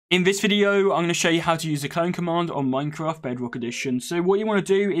In this video, I'm going to show you how to use the clone command on Minecraft Bedrock Edition. So what you want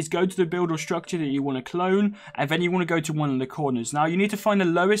to do is go to the build or structure that you want to clone, and then you want to go to one of the corners. Now you need to find the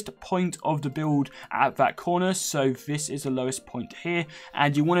lowest point of the build at that corner, so this is the lowest point here,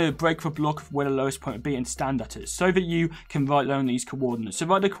 and you want to break the block where the lowest point would be and stand at it, so that you can write down these coordinates. So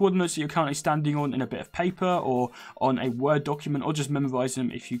write the coordinates that you're currently standing on in a bit of paper or on a Word document, or just memorize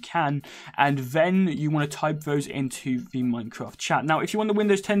them if you can, and then you want to type those into the Minecraft chat. Now if you want the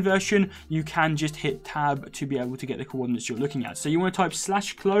Windows 10 version, you can just hit tab to be able to get the coordinates you're looking at. So you want to type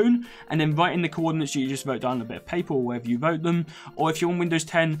 /clone and then write in the coordinates you just wrote down on a bit of paper or wherever you wrote them. Or if you're on Windows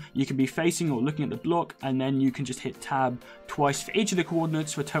 10, you can be facing or looking at the block, and then you can just hit tab twice for each of the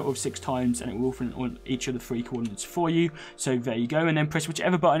coordinates for a total of 6 times, and it will print on each of the 3 coordinates for you. So there you go, and then press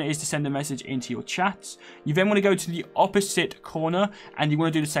whichever button it is to send a message into your chat. You then want to go to the opposite corner and you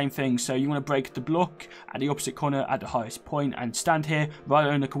want to do the same thing. So you want to break the block at the opposite corner at the highest point and stand here, write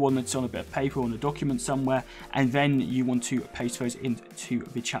down the coordinates on a bit of paper or on a document somewhere, and then you want to paste those into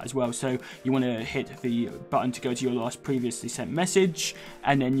the chat as well. So you want to hit the button to go to your last previously sent message,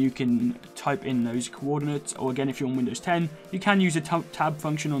 and then you can type in those coordinates. Or again, if you're on Windows 10, you can use a tab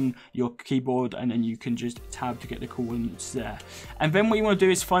function on your keyboard, and then you can just tab to get the coordinates there. And then what you want to do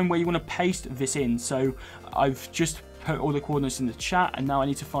is find where you want to paste this in. So I've just put all the coordinates in the chat, and now I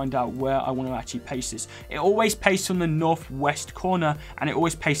need to find out where I want to actually paste this. It always pastes on the northwest corner, and it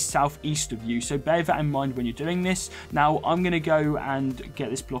always pastes southeast of you, so bear that in mind when you're doing this. Now I'm going to go and get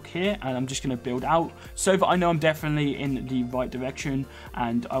this block here, and I'm just going to build out so that I know I'm definitely in the right direction,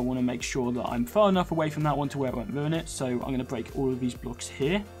 and I want to make sure that I'm far enough away from that one to where I won't ruin it. So I'm going to break all of these blocks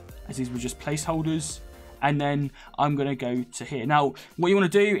here, as these were just placeholders. And then I'm going to go to here. Now, what you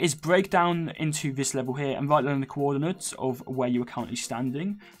want to do is break down into this level here and write down the coordinates of where you are currently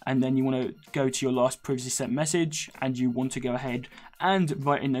standing. And then you want to go to your last previously sent message, and you want to go ahead and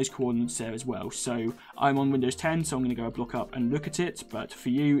write in those coordinates there as well. So I'm on Windows 10, so I'm going to go a block up and look at it. But for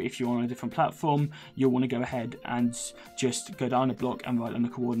you, if you're on a different platform, you'll want to go ahead and just go down a block and write down the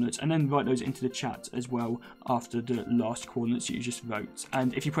coordinates, and then write those into the chat as well after the last coordinates that you just wrote.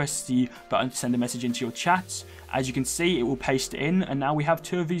 And if you press the button to send a message into your chat, as you can see, it will paste it in, and now we have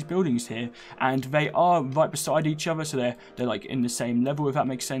 2 of these buildings here, and they are right beside each other, so they're like in the same level, if that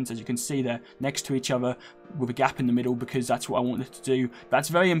makes sense. As you can see, they're next to each other with a gap in the middle, because that's what I wanted to do. That's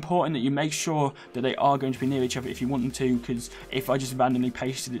very important that you make sure that they are going to be near each other if you want them to, because if I just randomly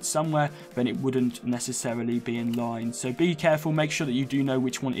pasted it somewhere, then it wouldn't necessarily be in line. So be careful, make sure that you do know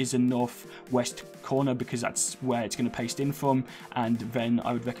which one is the northwest corner, because that's where it's going to paste in from, and then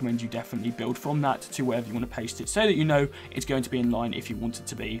I would recommend you definitely build from that to wherever you want to paste it, so that you know it's going to be in line if you want it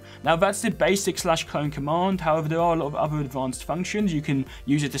to be. Now that's the basic /clone command. However, there are a lot of other advanced functions. You can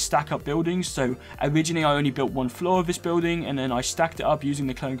use it to stack up buildings. So originally I only built 1 floor of this building, and then I stacked it up using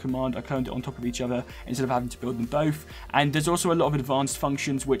the clone command. I cloned it on top of each other instead of having to build them both. And there's also a lot of advanced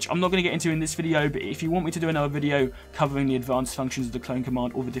functions, which I'm not going to get into in this video, but if you want me to do another video covering the advanced functions of the clone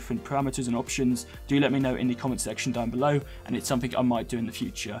command, all the different parameters and options, do let me know in the comment section down below, and it's something I might do in the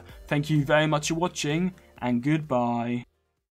future. Thank you very much for watching, and goodbye.